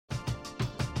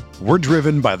We're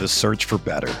driven by the search for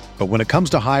better. But when it comes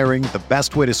to hiring, the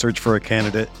best way to search for a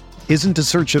candidate isn't to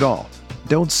search at all.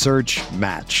 Don't search,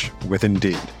 match with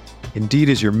Indeed. Indeed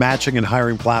is your matching and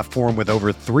hiring platform with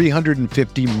over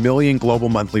 350 million global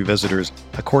monthly visitors,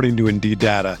 according to Indeed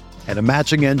data, and a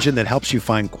matching engine that helps you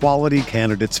find quality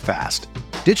candidates fast.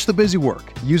 Ditch the busy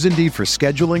work. Use Indeed for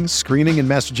scheduling, screening, and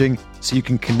messaging so you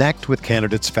can connect with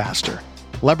candidates faster.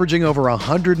 Leveraging over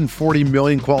 140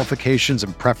 million qualifications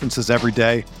and preferences every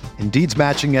day, Indeed's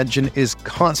matching engine is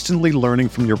constantly learning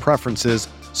from your preferences,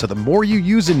 so the more you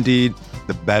use Indeed,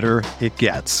 the better it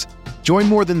gets. Join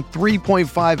more than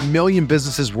 3.5 million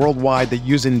businesses worldwide that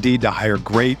use Indeed to hire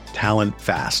great talent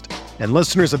fast. And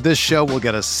listeners of this show will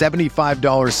get a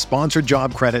 $75 sponsored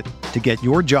job credit to get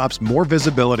your jobs more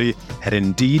visibility at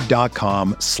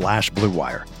Indeed.com/Blue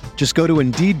Wire. Just go to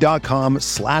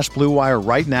Indeed.com/Blue Wire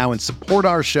right now and support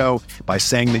our show by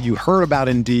saying that you heard about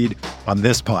Indeed on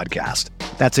this podcast.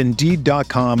 That's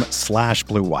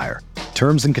Indeed.com/Blue Wire.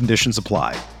 Terms and conditions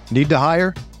apply. Need to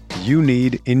hire? You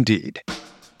need Indeed.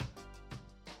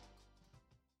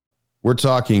 We're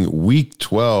talking week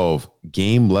 12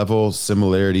 game level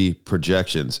similarity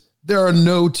projections. There are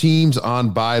no teams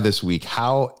on bye this week.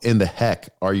 How in the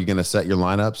heck are you going to set your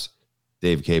lineups?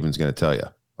 Dave Caban's going to tell you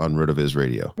on RotoViz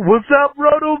Radio. What's up,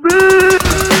 RotoViz?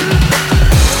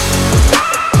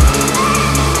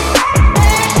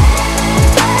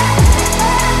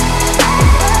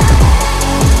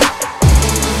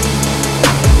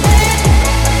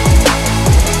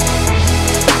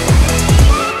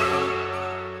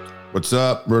 What's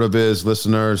up, RotoViz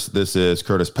listeners? This is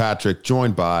Curtis Patrick,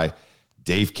 joined by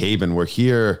Dave Caban. We're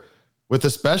here with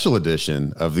a special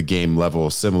edition of the Game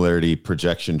Level Similarity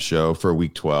Projection Show for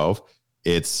Week 12.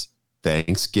 It's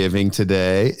Thanksgiving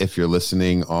today. If you're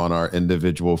listening on our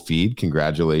individual feed,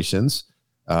 congratulations.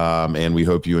 And we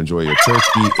hope you enjoy your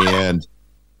turkey. And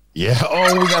we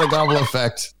got a gobble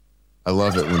effect. I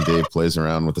love it when Dave plays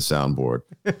around with the soundboard.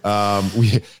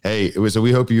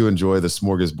 We hope you enjoy the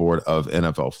smorgasbord of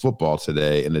NFL football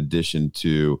today, in addition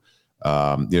to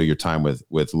your time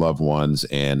with loved ones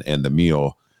and the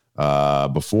meal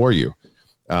before you.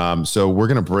 So we're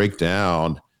going to break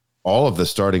down all of the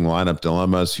starting lineup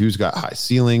dilemmas, who's got high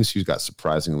ceilings, who's got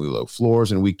surprisingly low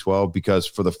floors in Week 12, because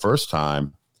for the first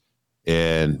time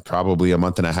in probably a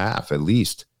month and a half at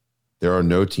least, there are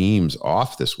no teams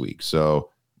off this week. So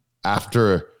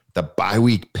after the bye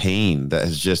week pain that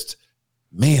has just,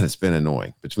 it's been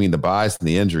annoying. Between the buys and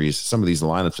the injuries, some of these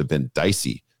lineups have been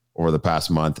dicey over the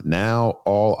past month. Now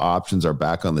all options are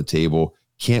back on the table.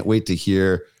 Can't wait to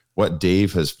hear what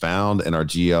Dave has found in our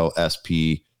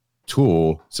GLSP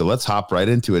tool. So let's hop right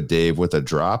into it, Dave, with a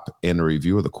drop and a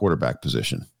review of the quarterback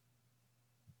position.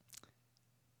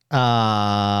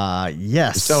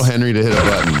 Yes. Just tell Henry to hit a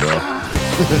button, bro.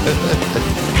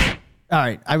 All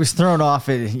right. I was thrown off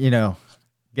at,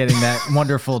 getting that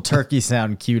wonderful turkey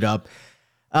sound queued up.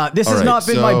 This has not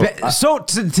been my best. So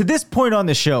to this point on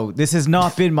the show, this has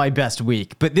not been my best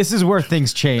week, but this is where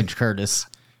things change, Curtis.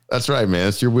 That's right, man.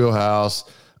 It's your wheelhouse.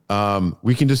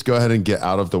 We can just go ahead and get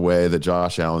out of the way that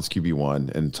Josh Allen's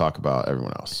QB1 and talk about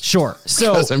everyone else. Sure.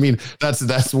 So,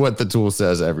 that's what the tool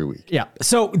says every week. Yeah.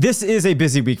 So this is a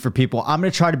busy week for people. I'm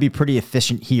going to try to be pretty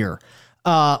efficient here.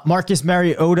 Marcus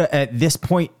Mariota at this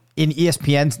point in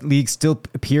ESPN's league still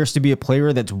appears to be a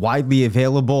player that's widely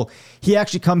available. He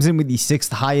actually comes in with the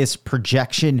sixth highest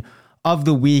projection of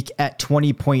the week at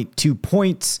 20.2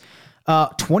 points.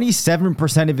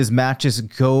 27% of his matches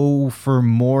go for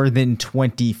more than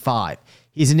 25.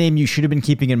 He's a name you should have been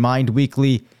keeping in mind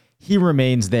weekly. He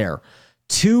remains there.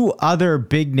 Two other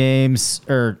big names,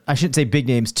 or I shouldn't say big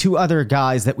names, two other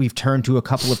guys that we've turned to a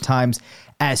couple of times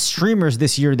as streamers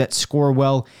this year that score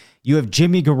well. You have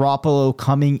Jimmy Garoppolo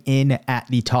coming in at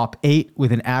the top 8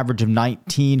 with an average of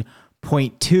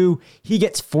 19.2. He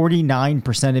gets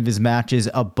 49% of his matches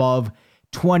above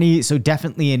 20, so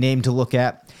definitely a name to look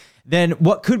at. Then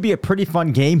what could be a pretty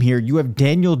fun game here, you have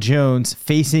Daniel Jones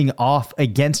facing off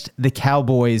against the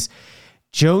Cowboys.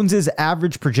 Jones's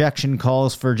average projection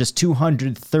calls for just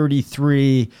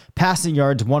 233 passing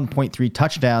yards, 1.3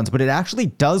 touchdowns, but it actually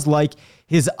does like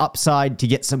his upside to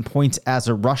get some points as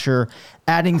a rusher,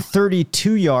 adding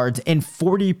 32 yards, and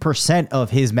 40% of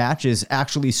his matches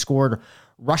actually scored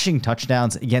rushing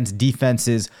touchdowns against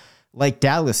defenses like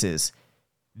Dallas's.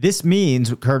 This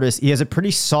means, Curtis, he has a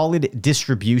pretty solid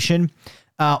distribution.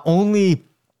 Only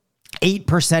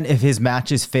 8% of his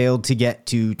matches failed to get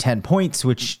to 10 points,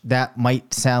 which that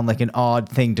might sound like an odd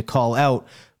thing to call out.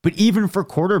 But even for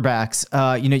quarterbacks,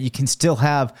 you can still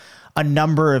have a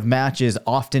number of matches,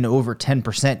 often over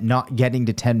 10%, not getting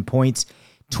to 10 points.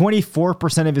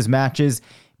 24% of his matches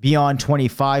beyond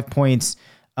 25 points,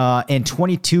 and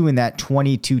 22 in that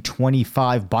 20 to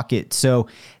 25 bucket. So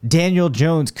Daniel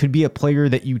Jones could be a player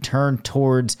that you turn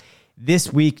towards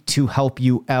this week to help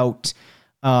you out.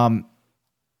 Ryan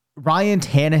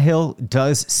Tannehill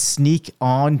does sneak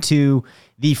onto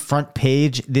the front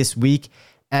page this week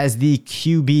as the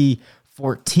QB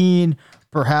 14.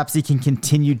 Perhaps he can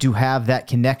continue to have that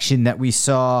connection that we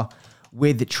saw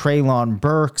with Treylon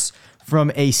Burks. From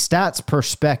a stats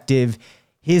perspective,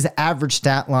 his average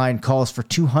stat line calls for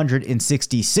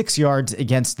 266 yards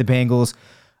against the Bengals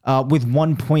with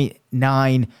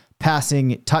 1.9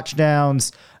 passing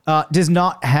touchdowns. Does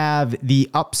not have the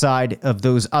upside of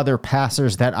those other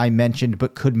passers that I mentioned,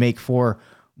 but could make for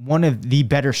one of the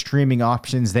better streaming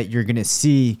options that you're going to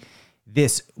see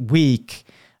this week.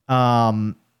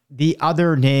 The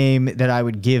other name that I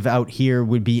would give out here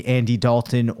would be Andy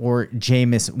Dalton or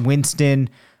Jameis Winston.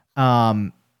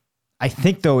 I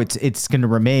think, though, it's going to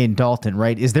remain Dalton,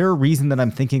 right? Is there a reason that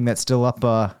I'm thinking that's still up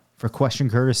for question,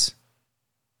 Curtis?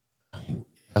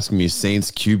 Asking me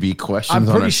Saints QB questions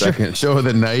on our second show of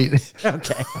the night.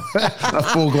 Okay. A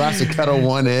full glass of Kettle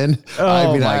One in.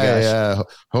 Oh, my gosh.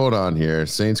 Hold on here.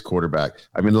 Saints quarterback.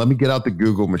 I mean, let me get out the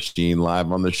Google machine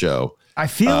live on the show. I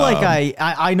feel like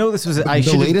I know this was the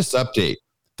latest update.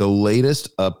 The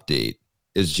latest update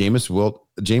is Jameis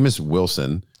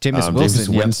Wilson. Jameis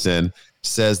Winston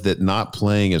says that not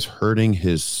playing is hurting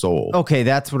his soul. Okay,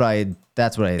 that's what I had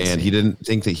and seen. He didn't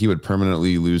think that he would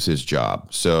permanently lose his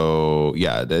job. So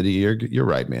yeah, you're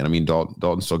right, man. I mean,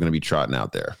 Dalton's still going to be trotting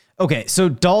out there. Okay, so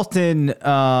Dalton,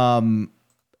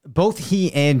 both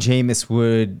he and Jameis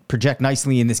would project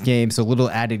nicely in this game, so a little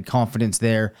added confidence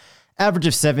there. Average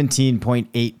of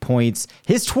 17.8 points.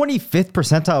 His 25th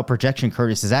percentile projection,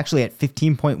 Curtis, is actually at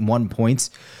 15.1 points.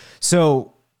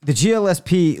 So the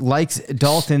GLSP likes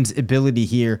Dalton's ability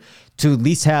here to at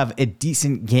least have a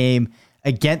decent game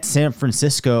against San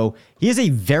Francisco. He has a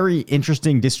very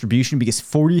interesting distribution because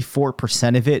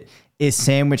 44% of it is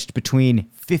sandwiched between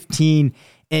 15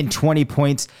 and 20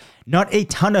 points. Not a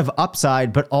ton of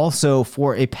upside, but also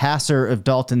for a passer of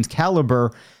Dalton's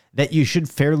caliber that you should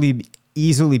fairly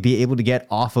easily be able to get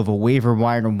off of a waiver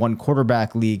wire in one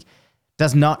quarterback league.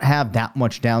 Does not have that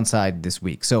much downside this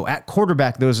week. So at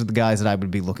quarterback, those are the guys that I would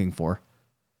be looking for.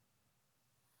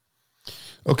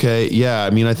 Okay. Yeah. I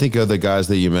mean, I think of the guys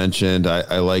that you mentioned,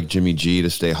 I like Jimmy G to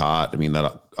stay hot. I mean,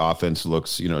 that offense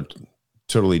looks,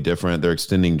 totally different. They're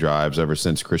extending drives ever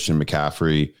since Christian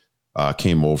McCaffrey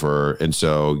came over. And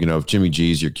so, if Jimmy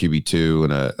G is your QB2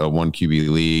 in a one QB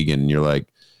league and you're like,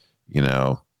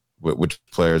 which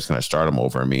players can I start him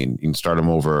over? I mean, you can start him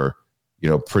over,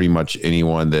 pretty much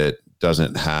anyone that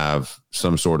doesn't have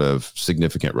some sort of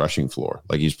significant rushing floor.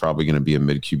 Like he's probably going to be a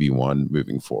mid QB1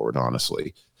 moving forward,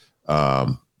 honestly.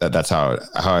 That's how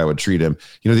I would treat him.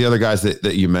 The other guys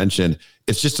that you mentioned,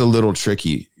 it's just a little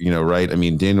tricky, right? I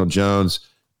mean, Daniel Jones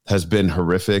has been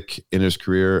horrific in his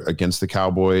career against the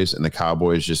Cowboys, and the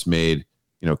Cowboys just made,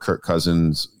 Kirk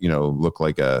Cousins, look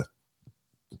like I'm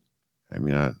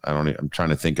trying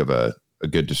to think of a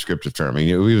good descriptive term. I mean,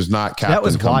 he was not Captain That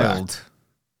was Comeback.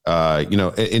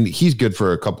 wild. And he's good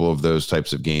for a couple of those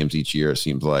types of games each year. It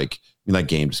seems like that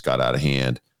game just got out of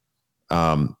hand.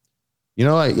 I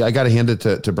got to hand it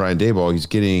to Brian Daboll. He's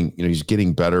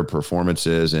getting better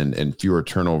performances and fewer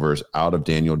turnovers out of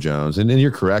Daniel Jones. And then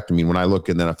you're correct. I mean, when I look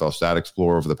in the NFL Stat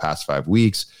Explorer over the past 5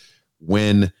 weeks,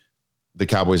 when the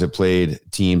Cowboys have played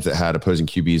teams that had opposing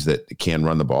QBs that can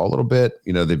run the ball a little bit,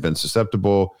 they've been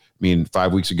susceptible. I mean,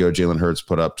 5 weeks ago, Jalen Hurts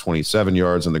put up 27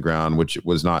 yards on the ground, which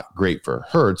was not great for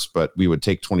Hurts, but we would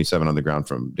take 27 on the ground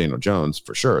from Daniel Jones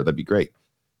for sure. That'd be great.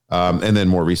 And then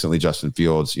more recently, Justin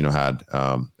Fields, had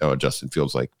a Justin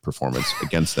Fields-like performance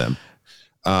against them.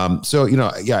 I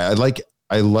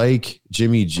like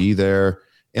Jimmy G there.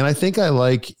 And I think I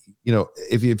like,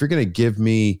 if you're going to give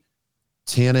me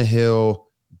Tannehill,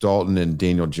 Dalton, and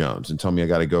Daniel Jones and tell me I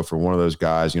got to go for one of those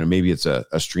guys, maybe it's a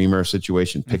streamer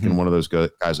situation, picking one of those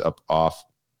guys up off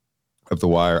of the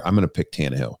wire, I'm going to pick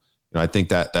Tannehill. I think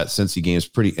that Cincy game is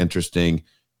pretty interesting.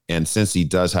 And Cincy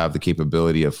does have the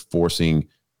capability of forcing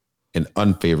an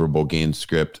unfavorable game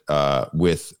script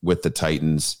with the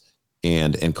Titans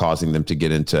and causing them to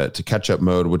get into catch-up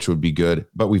mode, which would be good.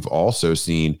 But we've also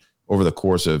seen over the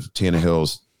course of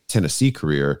Tannehill's Tennessee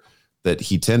career that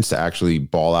he tends to actually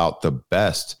ball out the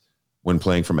best when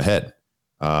playing from ahead.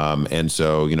 And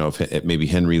so, if maybe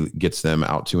Henry gets them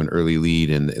out to an early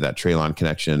lead and that Treylon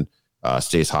connection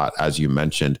stays hot, as you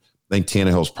mentioned, I think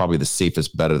Tannehill is probably the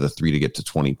safest bet of the three to get to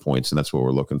 20 points. And that's what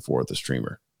we're looking for at the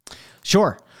streamer.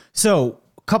 Sure. So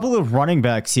a couple of running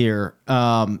backs here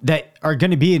that are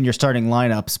going to be in your starting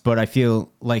lineups, but I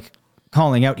feel like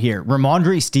calling out here.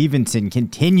 Ramondre Stevenson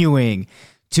continuing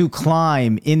to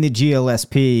climb in the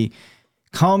GLSP,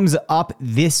 comes up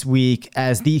this week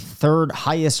as the third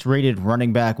highest rated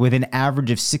running back with an average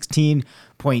of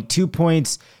 16.2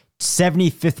 points,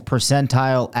 75th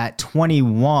percentile at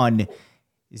 21.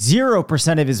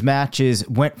 0% of his matches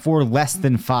went for less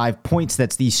than 5 points.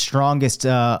 That's the strongest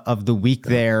of the week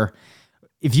there.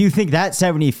 If you think that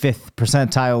 75th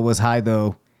percentile was high,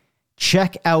 though,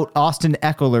 check out Austin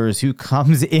Eckler's, who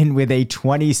comes in with a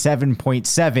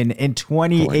 27.7 and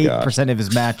 28% of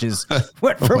his matches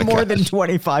went for more than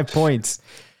 25 points.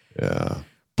 Yeah.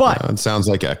 But it sounds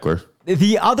like Eckler.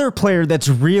 The other player that's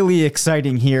really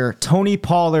exciting here, Tony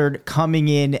Pollard, coming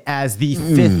in as the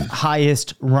fifth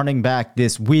highest running back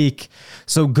this week.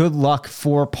 So good luck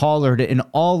for Pollard and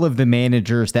all of the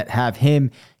managers that have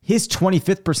him. His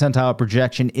 25th percentile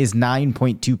projection is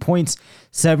 9.2 points.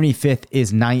 75th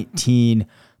is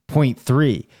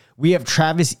 19.3. We have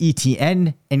Travis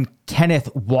Etienne and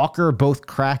Kenneth Walker both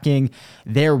cracking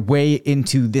their way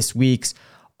into this week's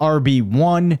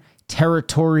RB1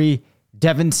 territory.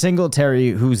 Devin Singletary,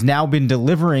 who's now been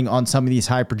delivering on some of these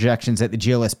high projections that the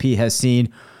GLSP has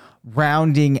seen,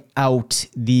 rounding out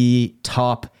the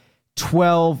top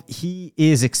 12. He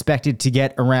is expected to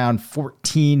get around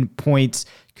 14 points,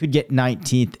 could get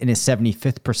 19th in his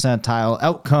 75th percentile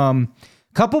outcome.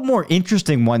 A couple more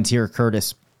interesting ones here,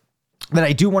 Curtis, that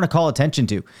I do want to call attention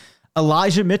to.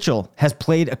 Elijah Mitchell has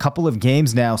played a couple of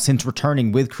games now since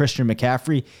returning with Christian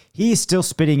McCaffrey. He is still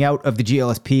spitting out of the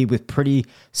GLSP with pretty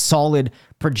solid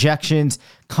projections.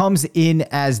 Comes in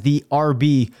as the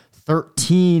RB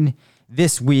 13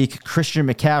 this week. Christian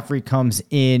McCaffrey comes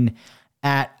in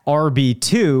at RB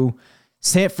 2.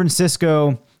 San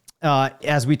Francisco,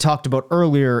 as we talked about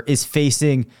earlier, is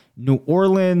facing New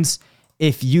Orleans.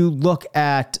 If you look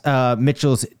at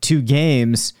Mitchell's 2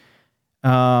 games,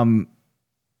 the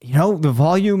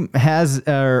volume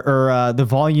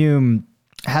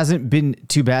hasn't been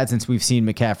too bad since we've seen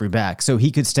McCaffrey back. So he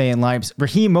could stay in lineups.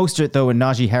 Raheem Mostert, though, and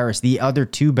Najee Harris, the other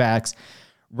 2 backs,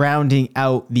 rounding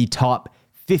out the top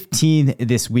 15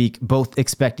 this week, both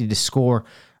expected to score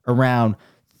around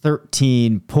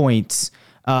 13 points.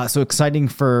 So exciting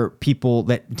for people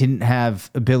that didn't have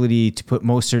ability to put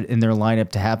Mostert in their lineup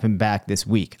to have him back this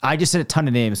week. I just said a ton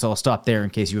of names, so I'll stop there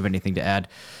in case you have anything to add.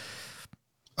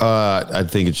 I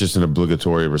think it's just an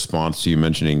obligatory response to you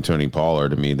mentioning Tony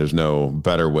Pollard. I mean, there's no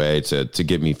better way to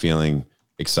get me feeling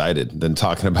excited than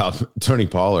talking about Tony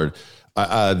Pollard.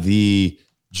 The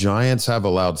Giants have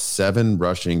allowed 7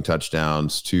 rushing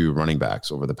touchdowns to running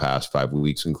backs over the past 5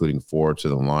 weeks, including 4 to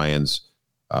the Lions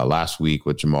last week,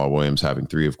 with Jamal Williams having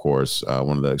 3, of course,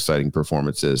 one of the exciting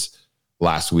performances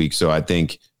last week. So I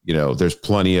think, there's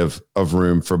plenty of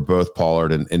room for both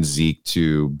Pollard and Zeke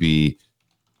to be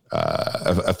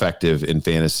effective in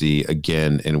fantasy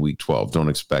again in week 12. Don't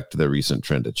expect the recent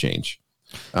trend to change.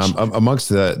 Amongst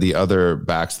the other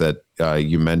backs that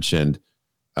you mentioned,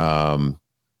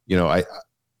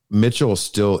 Mitchell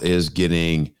still is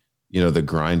getting, the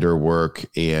grinder work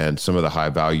and some of the high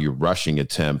value rushing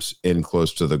attempts in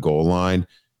close to the goal line.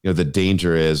 The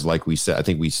danger is, like we said, I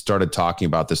think we started talking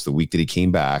about this the week that he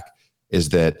came back, is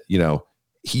that,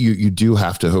 you do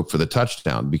have to hope for the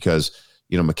touchdown, because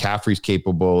McCaffrey's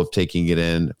capable of taking it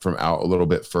in from out a little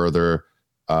bit further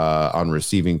on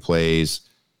receiving plays.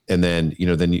 And then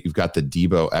you've got the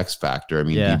Debo X factor. I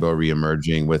mean, yeah. Debo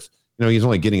reemerging with, he's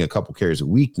only getting a couple carries a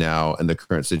week now in the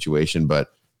current situation, but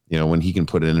when he can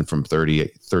put it in from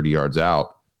 30 yards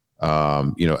out,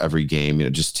 every game,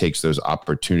 it just takes those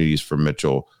opportunities for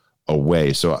Mitchell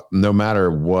away. So no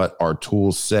matter what our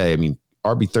tools say, I mean,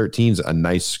 RB13 is a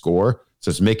nice score. So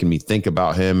it's making me think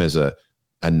about him as a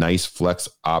nice flex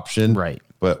option. Right.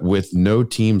 But with no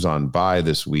teams on bye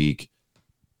this week,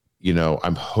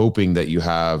 I'm hoping that you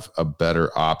have a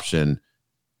better option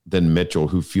than Mitchell,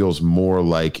 who feels more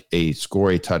like a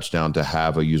score a touchdown to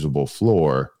have a usable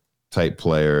floor type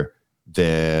player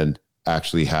than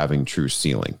actually having true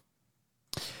ceiling.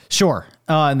 Sure.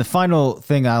 And the final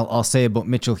thing I'll say about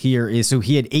Mitchell here is, so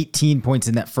he had 18 points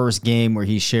in that first game where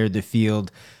he shared the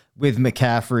field with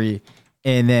McCaffrey.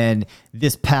 And then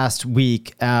this past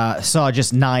week saw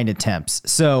just 9 attempts.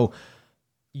 So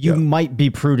you might be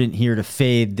prudent here to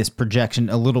fade this projection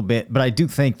a little bit, but I do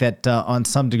think that on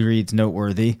some degree it's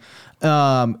noteworthy.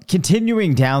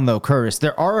 Continuing down, though, Curtis,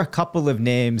 there are a couple of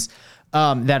names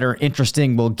that are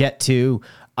interesting we'll get to.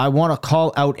 I want to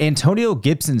call out Antonio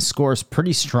Gibson scores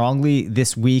pretty strongly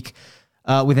this week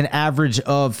with an average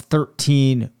of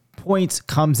 13 points,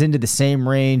 comes into the same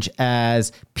range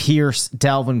as Pierce,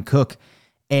 Dalvin Cook,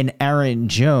 and Aaron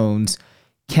Jones.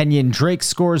 Kenyon Drake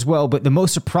scores well, but the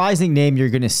most surprising name you're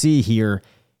going to see here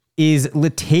is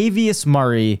Latavius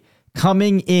Murray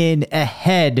coming in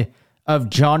ahead of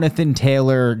Jonathan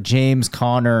Taylor, James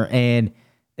Conner, and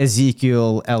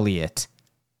Ezekiel Elliott.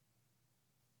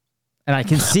 And I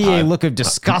can see a look of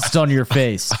disgust on your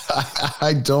face.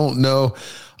 I don't know.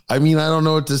 I mean, I don't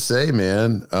know what to say,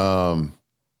 man. I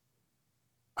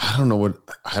don't know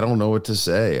what to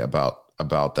say about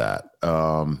that.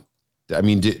 I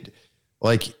mean,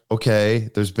 okay,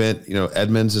 there's been,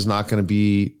 Edmonds is not going to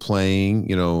be playing,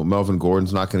 Melvin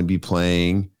Gordon's not going to be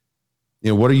playing.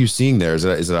 What are you seeing there? Is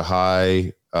it a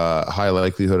high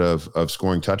likelihood of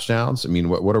scoring touchdowns? I mean,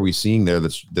 what are we seeing there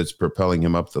that's propelling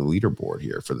him up the leaderboard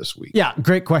here for this week? Yeah,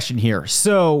 great question here.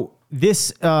 So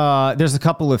this, there's a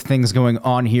couple of things going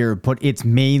on here, but it's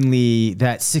mainly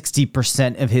that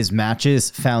 60% of his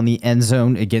matches found the end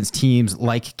zone against teams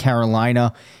like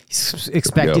Carolina. He's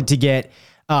expected to get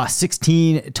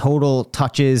 16 total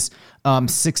touches,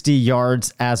 60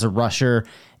 yards as a rusher,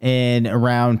 and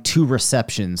around 2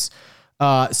 receptions.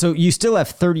 So you still have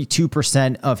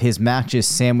 32% of his matches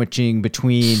sandwiching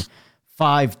between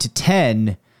 5 to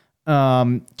 10,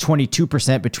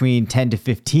 22% between 10 to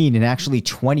 15, and actually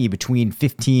 20 between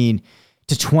 15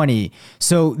 to 20.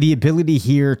 So the ability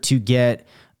here to get,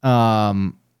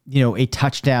 a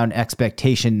touchdown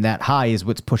expectation that high is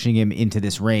what's pushing him into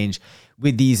this range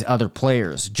with these other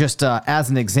players. Just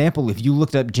as an example, if you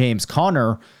looked up James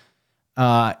Conner,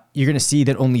 you're going to see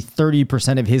that only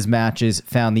 30% of his matches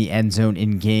found the end zone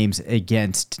in games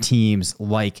against teams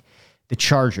like the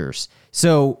Chargers.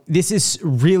 So this is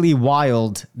really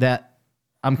wild that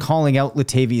I'm calling out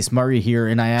Latavius Murray here,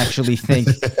 and I actually think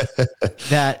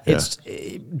that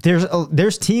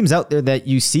there's teams out there that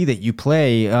you see that you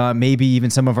play. Maybe even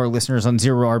some of our listeners on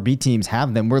Zero RB teams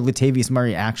have them, where Latavius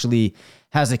Murray actually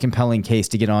has a compelling case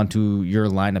to get onto your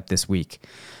lineup this week.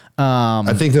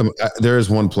 I think there is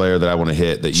one player that I want to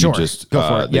hit that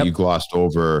you you glossed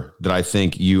over that I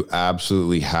think you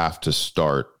absolutely have to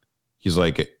start. He's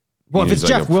like, well, if it's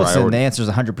Jeff Wilson, the answer is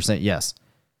 100% yes.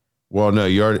 Well, no,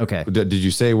 you already. Okay. Did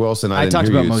you say Wilson? I talked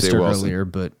about Mostert earlier,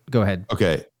 but go ahead.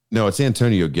 Okay. No, it's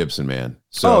Antonio Gibson, man.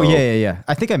 So yeah.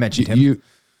 I think I mentioned him.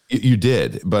 You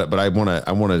did, but I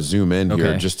want to zoom in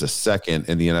here just a second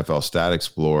in the NFL Stat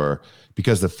Explorer,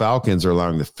 because the Falcons are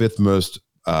allowing the 5th most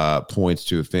points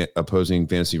to opposing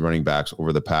fantasy running backs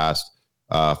over the past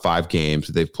 5 games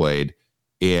that they've played.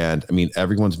 And I mean,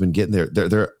 everyone's been getting there.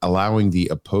 They're allowing the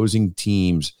opposing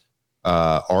teams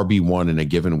RB1 in a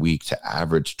given week to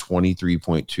average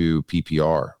 23.2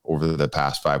 PPR over the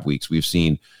past 5 weeks. We've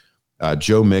seen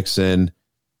Joe Mixon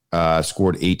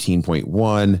scored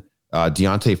 18.1.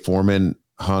 Deontay Foreman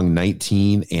hung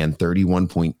 19 and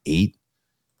 31.8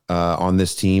 on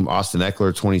this team. Austin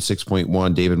Eckler,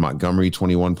 26.1. David Montgomery,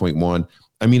 21.1.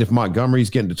 I mean, if Montgomery's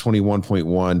getting to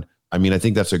 21.1, I mean, I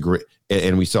think that's a great,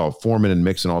 and we saw Foreman and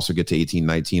Mixon also get to 18,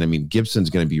 19. I mean, Gibson's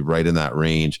going to be right in that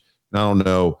range. And I don't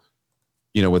know,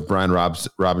 with Brian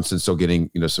Robinson still getting,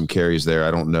 some carries there,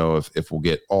 I don't know if we'll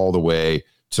get all the way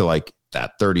to like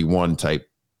that 31 type,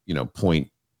 point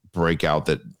breakout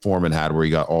that Foreman had where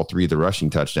he got all 3 of the rushing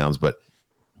touchdowns. But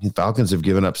the Falcons have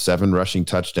given up 7 rushing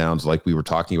touchdowns like we were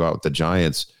talking about with the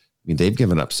Giants. I mean, they've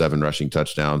given up 7 rushing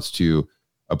touchdowns to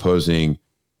opposing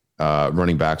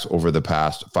running backs over the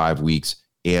past 5 weeks,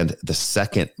 and the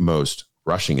 2nd most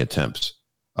rushing attempts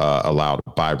allowed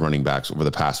by running backs over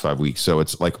the past 5 weeks. So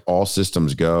it's like all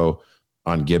systems go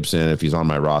on Gibson. If he's on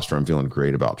my roster, I'm feeling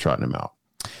great about trotting him out.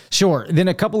 Sure. Then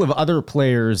a couple of other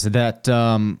players that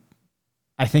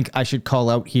I think I should call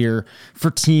out here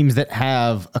for teams that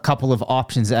have a couple of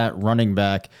options at running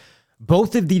back.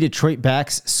 Both of the Detroit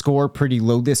backs score pretty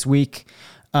low this week.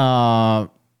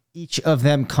 Each of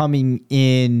them coming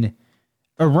in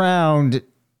around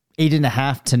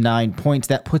 8.5 to 9 points.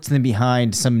 That puts them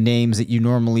behind some names that you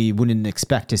normally wouldn't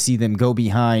expect to see them go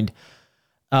behind.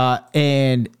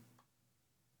 And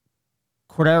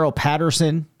Cordero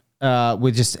Patterson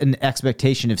with just an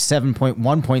expectation of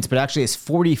 7.1 points, but actually has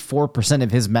 44%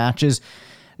 of his matches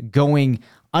going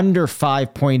under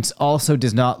 5 points. Also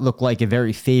does not look like a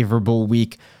very favorable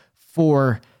week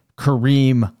for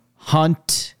Kareem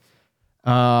Hunt.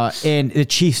 And the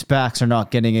Chiefs backs are not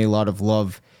getting a lot of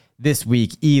love this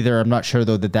week either. I'm not sure,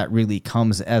 though, that really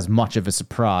comes as much of a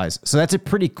surprise. So that's a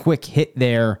pretty quick hit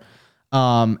there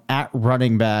at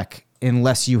running back,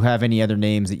 unless you have any other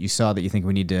names that you saw that you think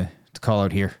we need to call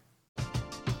out here.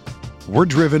 We're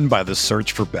driven by the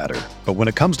search for better. But when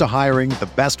it comes to hiring, the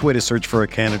best way to search for a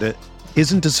candidate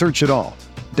isn't to search at all.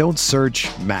 Don't search,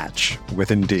 match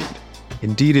with Indeed.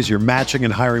 Indeed is your matching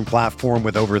and hiring platform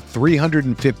with over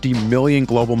 350 million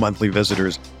global monthly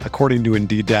visitors, according to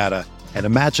Indeed data, and a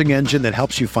matching engine that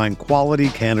helps you find quality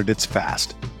candidates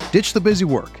fast. Ditch the busy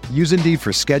work. Use Indeed for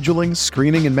scheduling,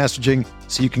 screening, and messaging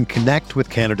so you can connect with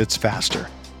candidates faster.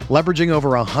 Leveraging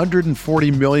over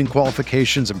 140 million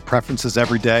qualifications and preferences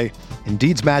every day,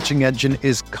 Indeed's matching engine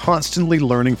is constantly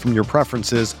learning from your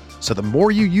preferences, so the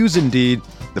more you use Indeed,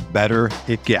 the better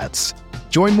it gets.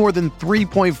 Join more than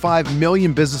 3.5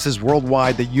 million businesses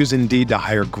worldwide that use Indeed to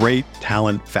hire great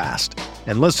talent fast.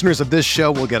 And listeners of this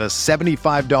show will get a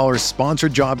 $75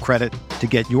 sponsored job credit to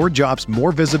get your jobs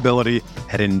more visibility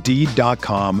at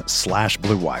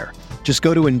Indeed.com/Blue Wire. Just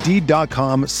go to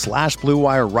Indeed.com/Blue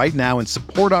Wire right now and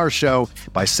support our show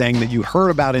by saying that you heard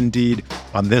about Indeed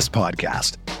on this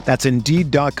podcast. That's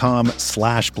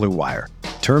Indeed.com/Blue Wire.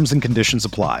 Terms and conditions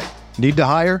apply. Need to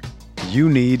hire? You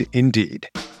need Indeed.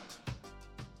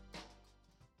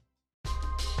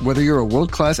 Whether you're a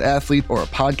world-class athlete or a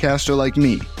podcaster like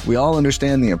me, we all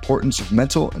understand the importance of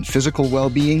mental and physical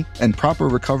well-being and proper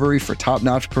recovery for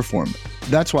top-notch performance.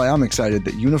 That's why I'm excited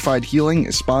that Unified Healing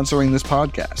is sponsoring this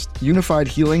podcast. Unified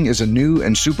Healing is a new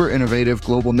and super innovative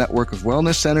global network of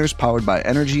wellness centers powered by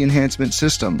Energy Enhancement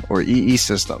System, or EE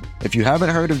System. If you haven't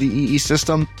heard of the EE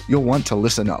System, you'll want to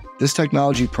listen up. This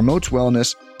technology promotes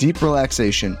wellness, deep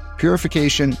relaxation,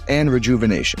 purification, and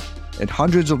rejuvenation. At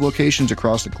hundreds of locations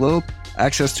across the globe,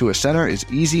 access to a center is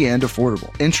easy and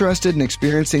affordable. Interested in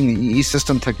experiencing the EE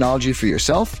System technology for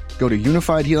yourself? Go to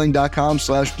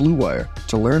unifiedhealing.com/Blue Wire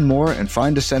to learn more and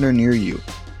find a center near you.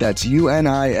 That's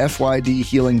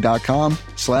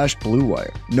UNIFYDhealing.com/Blue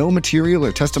Wire. No material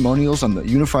or testimonials on the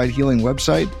Unified Healing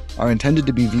website are intended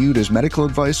to be viewed as medical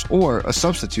advice or a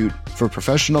substitute for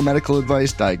professional medical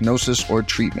advice, diagnosis, or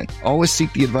treatment. Always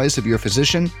seek the advice of your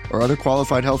physician or other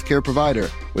qualified healthcare provider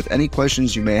with any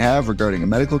questions you may have regarding a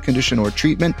medical condition or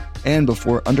treatment and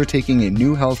before undertaking a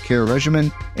new healthcare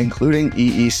regimen, including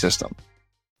EE System.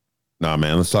 Nah,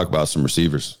 man, let's talk about some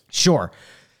receivers. Sure.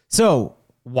 So,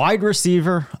 wide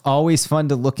receiver, always fun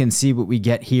to look and see what we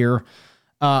get here.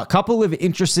 A couple of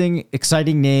interesting,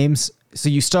 exciting names. So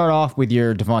you start off with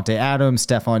your Devontae Adams,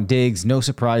 Stephon Diggs, no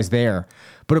surprise there.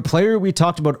 But a player we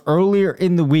talked about earlier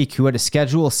in the week who had a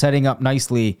schedule setting up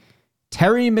nicely,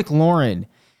 Terry McLaurin,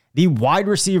 the wide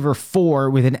receiver 4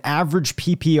 with an average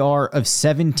PPR of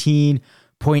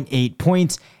 17.8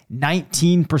 points,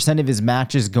 19% of his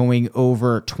matches going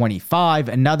over 25,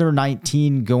 another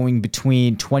 19 going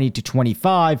between 20 to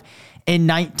 25, and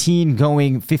 19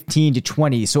 going 15 to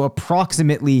 20. So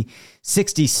approximately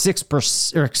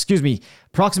 66%, or excuse me,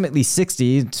 approximately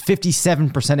 60, it's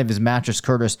 57% of his matches,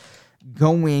 Curtis,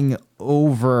 going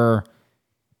over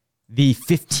the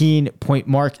 15-point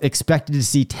mark. Expected to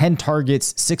see 10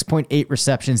 targets, 6.8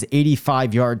 receptions,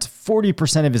 85 yards,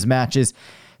 40% of his matches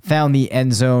found the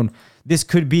end zone. This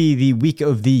could be the week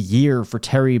of the year for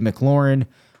Terry McLaurin.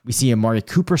 We see Amari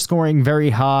Cooper scoring very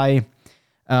high.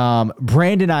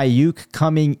 Brandon Ayuk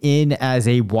coming in as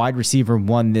a wide receiver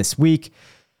 1 this week.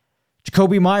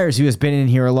 Jacoby Myers, who has been in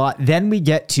here a lot. Then we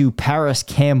get to Paris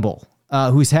Campbell,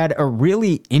 who's had a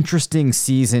really interesting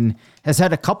season, has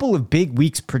had a couple of big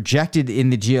weeks projected in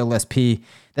the GLSP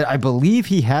that I believe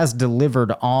he has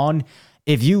delivered on.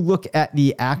 If you look at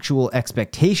the actual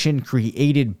expectation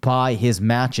created by his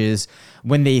matches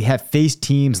when they have faced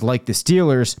teams like the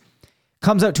Steelers,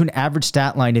 comes out to an average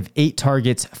stat line of 8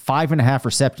 targets, 5.5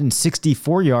 receptions,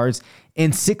 64 yards,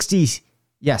 and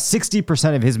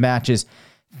 60% of his matches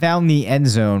found the end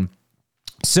zone.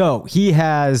 So he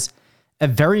has a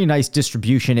very nice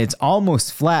distribution. It's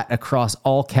almost flat across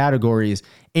all categories,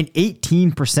 and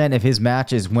 18% of his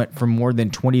matches went for more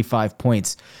than 25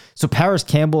 points. So Paris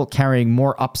Campbell carrying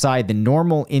more upside than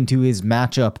normal into his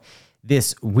matchup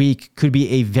this week could be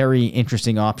a very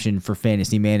interesting option for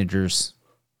fantasy managers.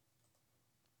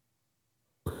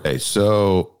 Okay,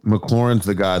 so McLaurin's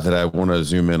the guy that I want to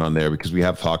zoom in on there because we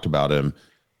have talked about him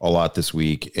a lot this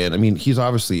week. And I mean, he's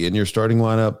obviously in your starting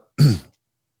lineup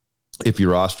if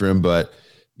you roster him, but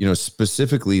you know,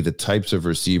 specifically the types of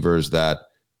receivers that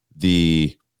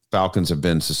the Falcons have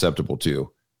been susceptible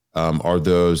to are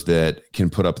those that can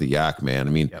put up the yak, man.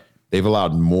 I mean, They've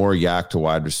allowed more yak to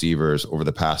wide receivers over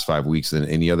the past 5 weeks than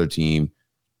any other team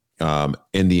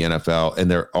in the NFL.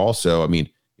 And they're also, I mean,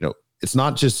 you know, it's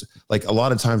not just like a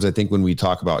lot of times I think when we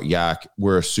talk about yak,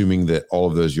 we're assuming that all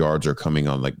of those yards are coming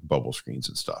on like bubble screens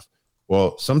and stuff.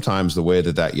 Well, sometimes the way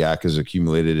that that yak is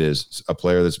accumulated is a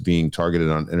player that's being targeted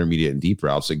on intermediate and deep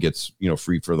routes that gets, you know,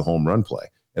 free for the home run play.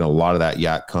 And a lot of that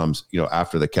yak comes, you know,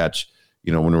 after the catch,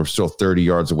 you know, when we're still 30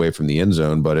 yards away from the end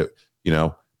zone, but it, you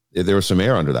know, there was some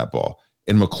air under that ball.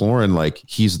 And McLaurin, like,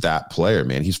 he's that player,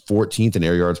 man. He's 14th in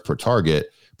air yards per target,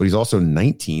 but he's also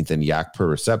 19th in yak per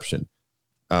reception.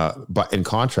 But in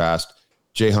contrast,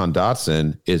 Jahan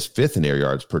Dotson is 5th in air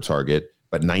yards per target,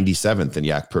 but 97th in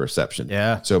yak per reception.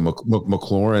 Yeah. So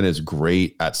McLaurin is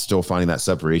great at still finding that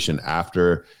separation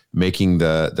after making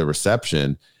the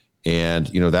reception. And,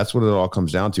 that's what it all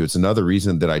comes down to. It's another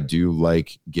reason that I do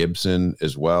like Gibson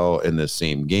as well in the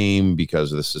same game,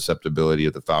 because of the susceptibility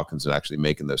of the Falcons and actually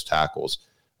making those tackles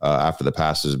after the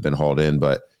passes have been hauled in.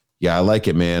 But yeah, I like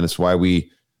it, man. It's why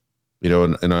we, in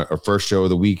our first show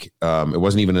of the week, it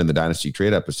wasn't even in the Dynasty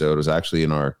Trade episode. It was actually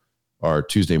in our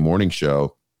Tuesday morning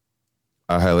show.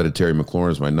 I highlighted Terry McLaurin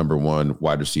as my number one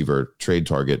wide receiver trade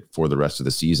target for the rest of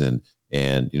the season.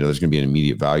 And, there's going to be an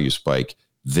immediate value spike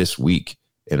this week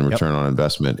in return on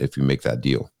investment if you make that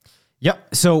deal.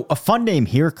 Yep. So a fun name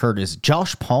here, Kurt, is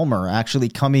Josh Palmer, actually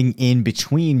coming in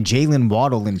between Jalen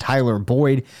Waddle and Tyler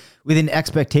Boyd with an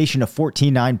expectation of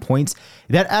 14.9 points.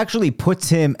 That actually puts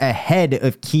him ahead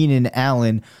of Keenan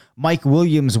Allen. Mike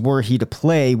Williams, were he to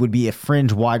play, would be a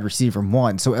fringe wide receiver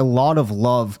 1. So a lot of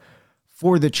love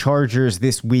for the Chargers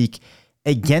this week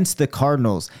against the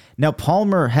Cardinals. Now,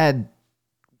 Palmer had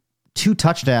 2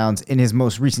 touchdowns in his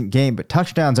most recent game, but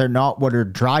touchdowns are not what are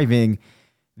driving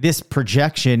this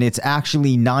projection. It's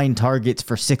actually 9 targets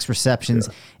for 6 receptions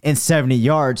and 70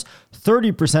 yards.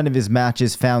 30% of his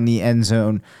matches found the end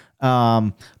zone.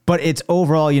 But it's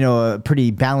overall, a pretty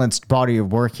balanced body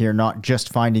of work here, not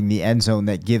just finding the end zone,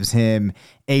 that gives him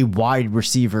a wide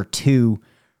receiver 2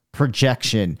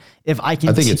 projection. I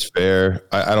think it's fair.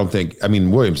 I don't think,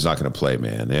 Williams is not going to play,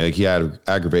 man. Like, he had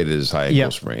aggravated his high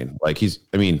ankle sprain. Like,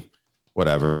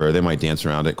 whatever. They might dance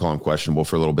around it, call him questionable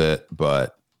for a little bit,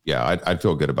 but yeah, I'd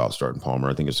feel good about starting Palmer.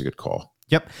 I think it's a good call.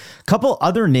 Yep. Couple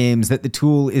other names that the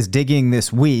tool is digging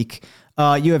this week.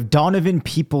 You have Donovan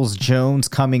Peoples-Jones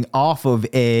coming off of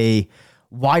a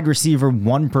wide receiver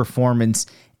 1 performance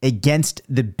against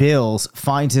the Bills,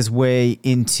 finds his way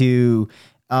into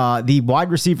the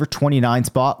wide receiver 29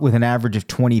 spot with an average of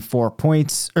 24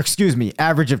 points,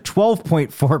 average of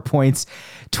 12.4 points.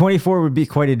 24 would be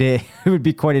quite a day. It would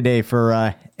be quite a day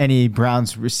for any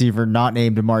Browns receiver not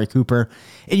named Amari Cooper.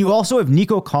 And you also have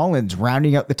Nico Collins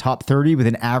rounding out the top 30 with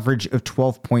an average of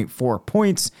 12.4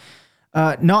 points.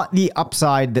 Not the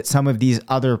upside that some of these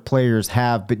other players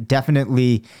have, but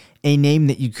definitely a name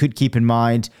that you could keep in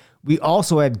mind. We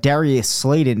also have Darius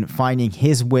Slayton finding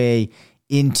his way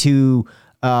into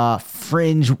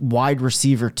fringe wide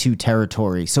receiver 2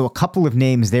 territory. So a couple of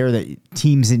names there that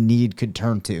teams in need could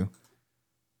turn to.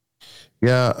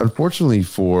 Yeah, unfortunately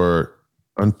for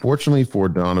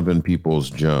Donovan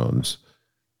Peoples-Jones,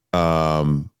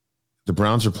 the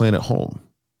Browns are playing at home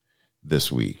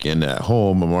this week. And at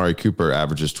home, Amari Cooper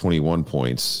averages 21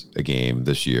 points a game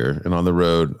this year. And on the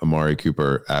road, Amari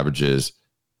Cooper averages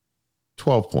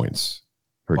 12 points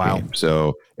per game.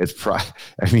 So it's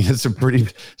it's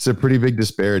a pretty big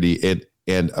disparity.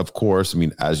 And of course,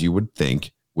 as you would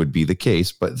think would be the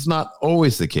case, but it's not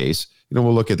always the case.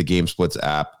 We'll look at the Game Splits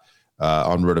app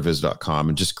on rotoviz.com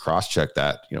and just cross-check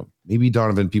that. Maybe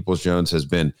Donovan Peoples-Jones has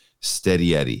been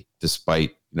steady Eddie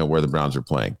despite, where the Browns are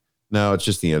playing. No, it's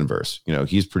just the inverse.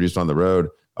 He's produced on the road.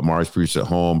 Amari's produced at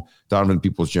home. Donovan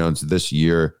Peoples-Jones this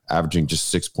year averaging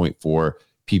just 6.4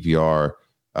 PPR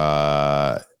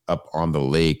up on the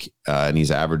lake, and he's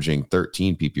averaging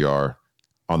 13 PPR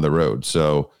on the road.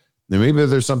 So maybe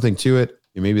there's something to it.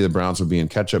 Maybe the Browns will be in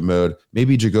catch-up mode.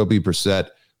 Maybe Jacoby Brissett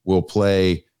will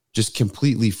play just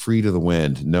completely free to the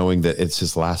wind, knowing that it's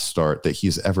his last start that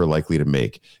he's ever likely to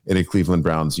make in a Cleveland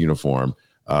Browns uniform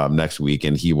next week,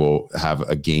 and he will have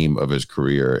a game of his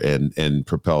career and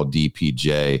propel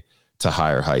DPJ to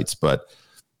higher heights. But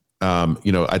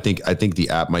I think the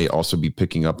app might also be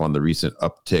picking up on the recent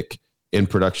uptick in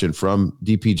production from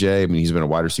DPJ. He's been a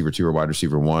wide receiver 2 or wide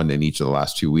receiver 1 in each of the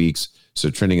last 2 weeks, so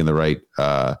trending in the right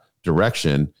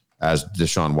direction as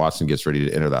Deshaun Watson gets ready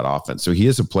to enter that offense. So he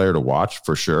is a player to watch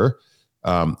for sure.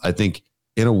 I think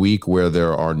in a week where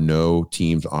there are no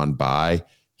teams on bye,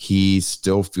 he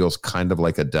still feels kind of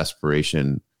like a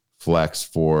desperation flex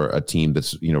for a team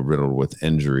that's, riddled with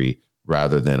injury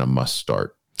rather than a must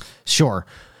start. Sure.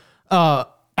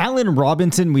 Allen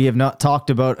Robinson, we have not talked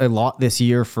about a lot this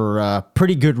year for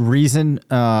pretty good reason,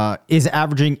 is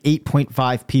averaging 8.5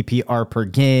 PPR per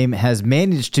game, has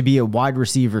managed to be a wide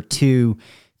receiver 2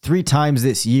 3 times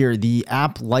this year. The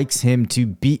app likes him to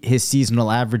beat his seasonal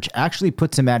average, actually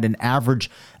puts him at an average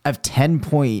of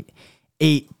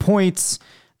 10.8 points,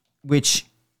 which,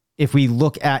 if we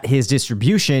look at his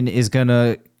distribution, is going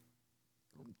to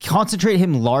concentrate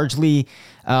him largely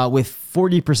with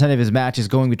 40% of his matches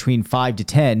going between 5 to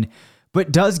 10,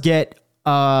 but does get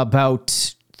about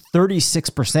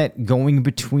 36% going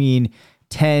between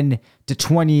 10 to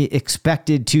 20,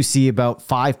 expected to see about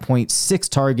 5.6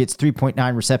 targets,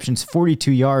 3.9 receptions,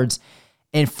 42 yards,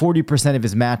 and 40% of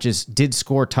his matches did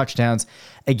score touchdowns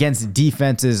against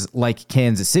defenses like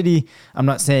Kansas City. I'm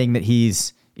not saying that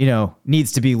he's,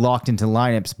 needs to be locked into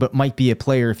lineups, but might be a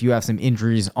player if you have some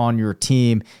injuries on your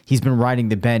team. He's been riding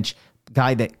the bench,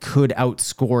 guy that could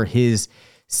outscore his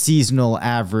seasonal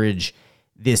average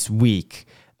this week.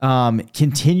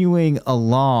 Continuing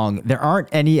along, there aren't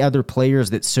any other players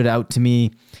that stood out to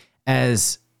me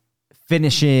as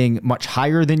finishing much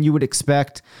higher than you would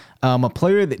expect. A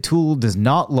player that Tool does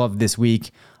not love this week,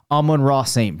 Amon-Ra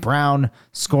St. Brown,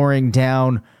 scoring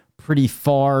down pretty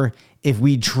far. If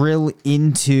we drill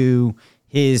into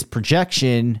his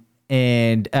projection,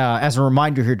 and as a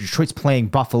reminder here, Detroit's playing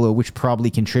Buffalo, which probably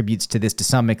contributes to this to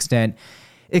some extent.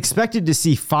 Expected to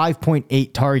see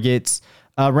 5.8 targets,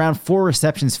 around 4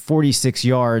 receptions, 46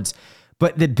 yards.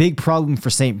 But the big problem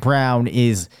for St. Brown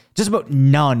is just about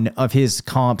none of his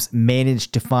comps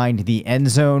managed to find the end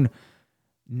zone.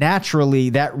 Naturally,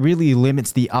 that really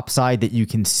limits the upside that you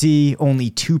can see.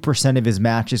 Only 2% of his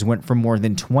matches went for more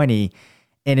than 20.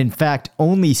 And in fact,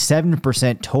 only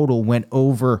 7% total went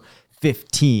over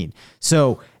 15.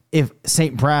 So if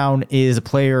St. Brown is a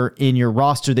player in your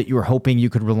roster that you were hoping you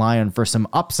could rely on for some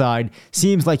upside,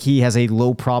 seems like he has a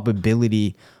low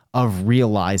probability of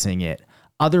realizing it.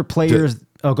 Other players,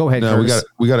 go ahead. No, Curtis.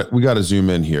 we got to zoom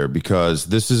in here, because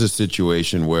this is a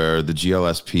situation where the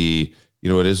GLSP,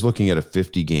 it is looking at a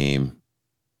 50 game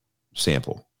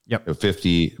sample. Yep.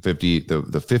 50,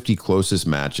 the 50 closest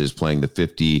matches playing the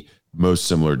 50 most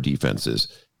similar defenses.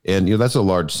 And, that's a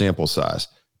large sample size.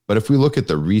 But if we look at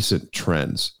the recent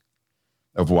trends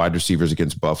of wide receivers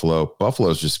against Buffalo,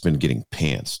 Buffalo's just been getting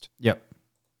pantsed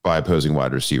by opposing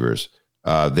wide receivers.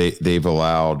 They've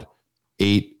allowed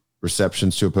 8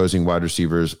 receptions to opposing wide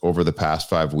receivers over the past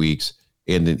 5 weeks.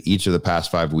 And in each of the past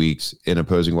 5 weeks, an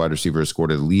opposing wide receiver has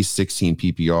scored at least 16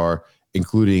 PPR,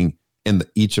 including in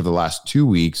each of the last 2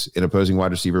 weeks, an opposing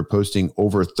wide receiver posting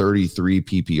over 33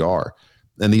 PPR.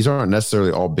 And these aren't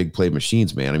necessarily all big play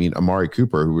machines, man. I mean, Amari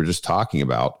Cooper, who we were just talking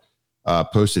about,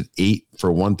 posted 8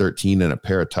 for 113 and a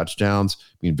pair of touchdowns.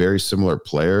 I mean, very similar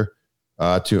player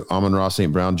to Amon-Ra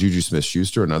St. Brown. Juju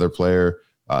Smith-Schuster, another player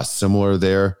similar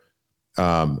there.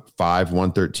 5,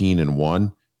 113 and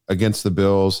 1 against the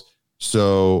Bills.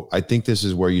 So I think this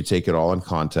is where you take it all in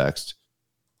context.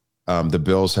 The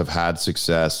Bills have had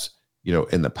success,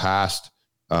 in the past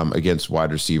against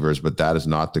wide receivers, but that is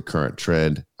not the current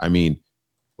trend. I mean,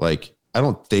 I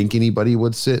don't think anybody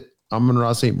would sit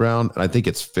Amon-Ra St. Brown. And I think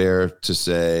it's fair to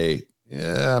say,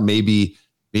 maybe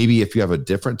if you have a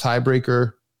different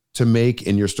tiebreaker to make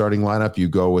in your starting lineup, you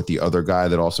go with the other guy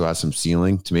that also has some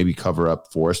ceiling to maybe cover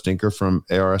up for a stinker from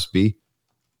ARSB.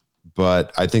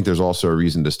 But I think there's also a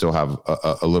reason to still have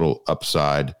a little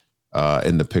upside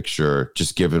in the picture,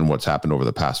 just given what's happened over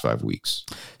the past 5 weeks.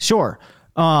 Sure.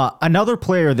 Another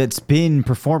player that's been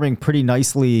performing pretty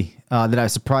nicely that I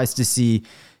was surprised to see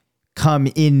come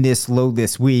in this low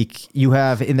this week, you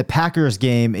have in the Packers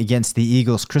game against the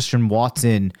Eagles, Christian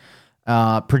Watson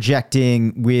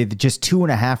projecting with just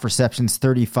 2.5 receptions,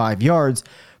 35 yards.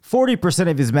 40%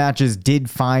 of his matches did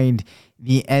find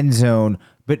the end zone,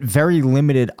 but very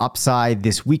limited upside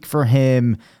this week for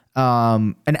him.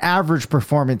 An average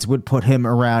performance would put him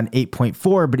around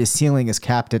 8.4, but his ceiling is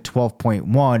capped at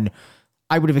 12.1.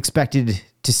 I would have expected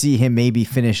to see him maybe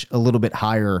finish a little bit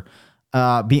higher.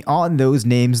 Beyond those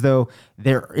names, though,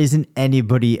 there isn't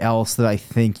anybody else that I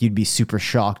think you'd be super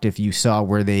shocked if you saw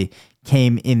where they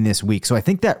came in this week. So I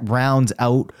think that rounds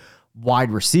out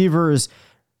wide receivers,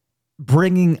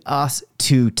 bringing us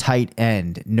to tight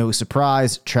end. No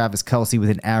surprise, Travis Kelce with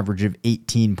an average of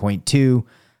 18.2.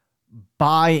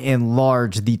 By and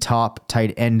large, the top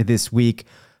tight end this week,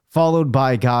 followed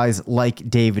by guys like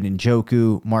David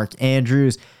Njoku, Mark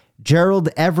Andrews, Gerald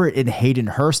Everett, and Hayden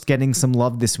Hurst getting some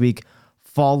love this week,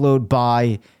 followed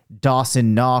by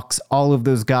Dawson Knox. All of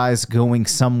those guys going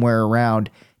somewhere around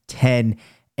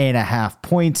 10.5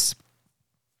 points.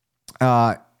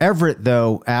 Everett,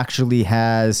 though, actually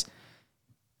has,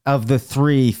 of the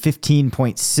three,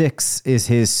 15.6 is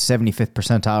his 75th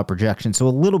percentile projection. So a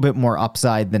little bit more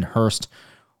upside than Hurst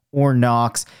or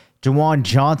Knox. Jawan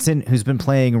Johnson, who's been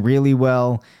playing really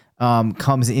well,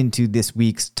 comes into this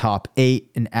week's top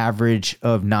 8, an average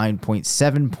of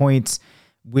 9.7 points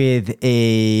with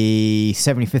a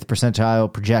 75th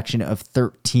percentile projection of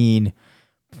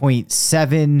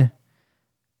 13.7.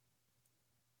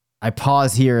 I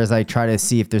pause here as I try to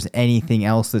see if there's anything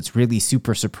else that's really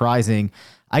super surprising.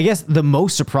 I guess the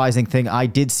most surprising thing I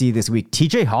did see this week,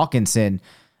 TJ Hawkinson,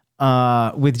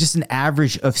 with just an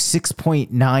average of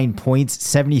 6.9 points,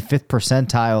 75th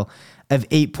percentile of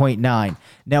 8.9.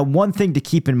 Now, one thing to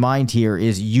keep in mind here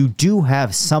is you do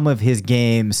have some of his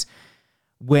games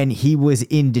when he was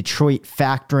in Detroit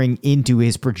factoring into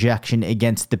his projection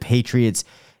against the Patriots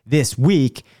this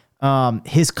week.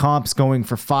 His comps going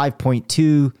for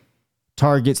 5.2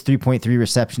 targets, 3.3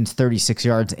 receptions, 36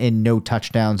 yards, and no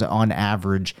touchdowns on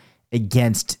average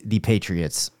against the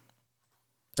Patriots.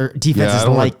 Or defenses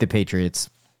like the Patriots.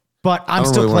 But I'm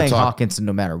still really playing Hawkinson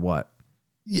no matter what.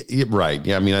 Yeah, right.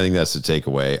 Yeah, I mean, I think that's the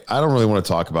takeaway. I don't really want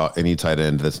to talk about any tight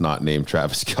end that's not named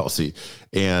Travis Kelce.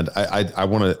 And I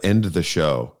want to end the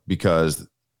show because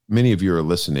many of you are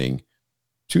listening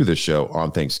to the show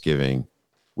on Thanksgiving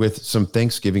with some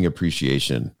Thanksgiving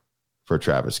appreciation for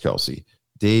Travis Kelce.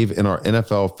 Dave, in our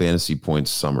NFL fantasy points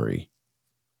summary,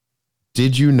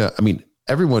 did you know? I mean,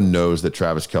 everyone knows that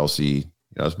Travis Kelce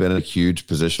has been a huge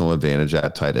positional advantage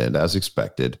at tight end, as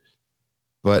expected.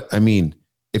 But, I mean,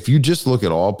 if you just look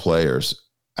at all players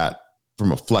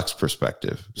from a flex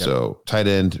perspective, so tight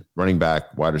end, running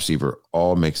back, wide receiver,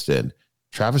 all mixed in,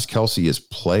 Travis Kelce is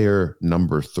player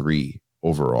number 3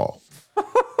 overall.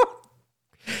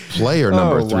 Player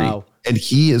number 3. Wow. And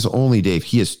he is only, Dave,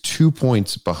 he is 2.3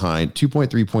 points behind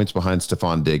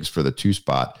Stephon Diggs for the 2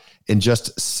 spot and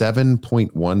just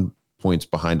 7.1 points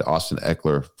behind Austin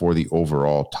Eckler for the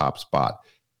overall top spot.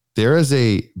 There is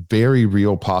a very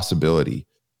real possibility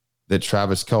that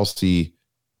Travis Kelce,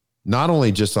 not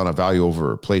only just on a value over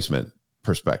replacement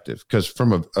perspective, because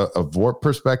from a VORP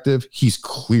perspective, he's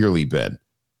clearly been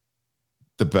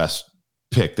the best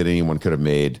pick that anyone could have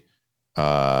made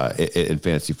in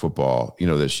fantasy football,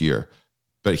 this year.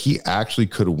 But he actually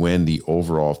could win the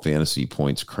overall fantasy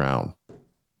points crown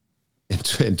in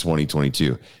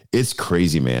 2022. It's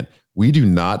crazy, man. We do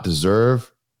not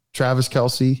deserve Travis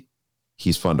Kelce.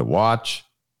 He's fun to watch.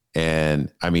 And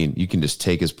I mean, you can just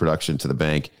take his production to the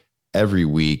bank every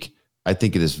week. I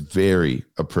think it is very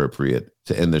appropriate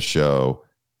to end the show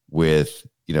with,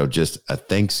 just a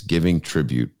Thanksgiving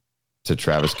tribute to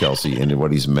Travis Kelce and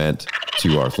what he's meant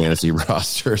to our fantasy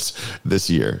rosters this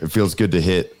year. It feels good to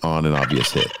hit on an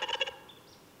obvious hit.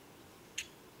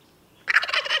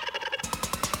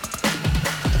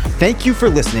 Thank you for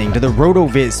listening to the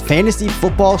RotoViz Fantasy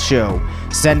Football Show.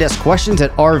 Send us questions at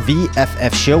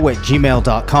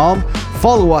rvffshow@gmail.com.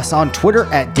 Follow us on Twitter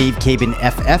at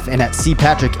DaveCabinFF and at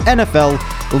CPatrickNFL.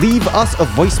 Leave us a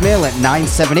voicemail at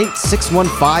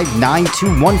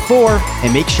 978-615-9214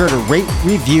 and make sure to rate,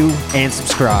 review, and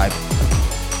subscribe.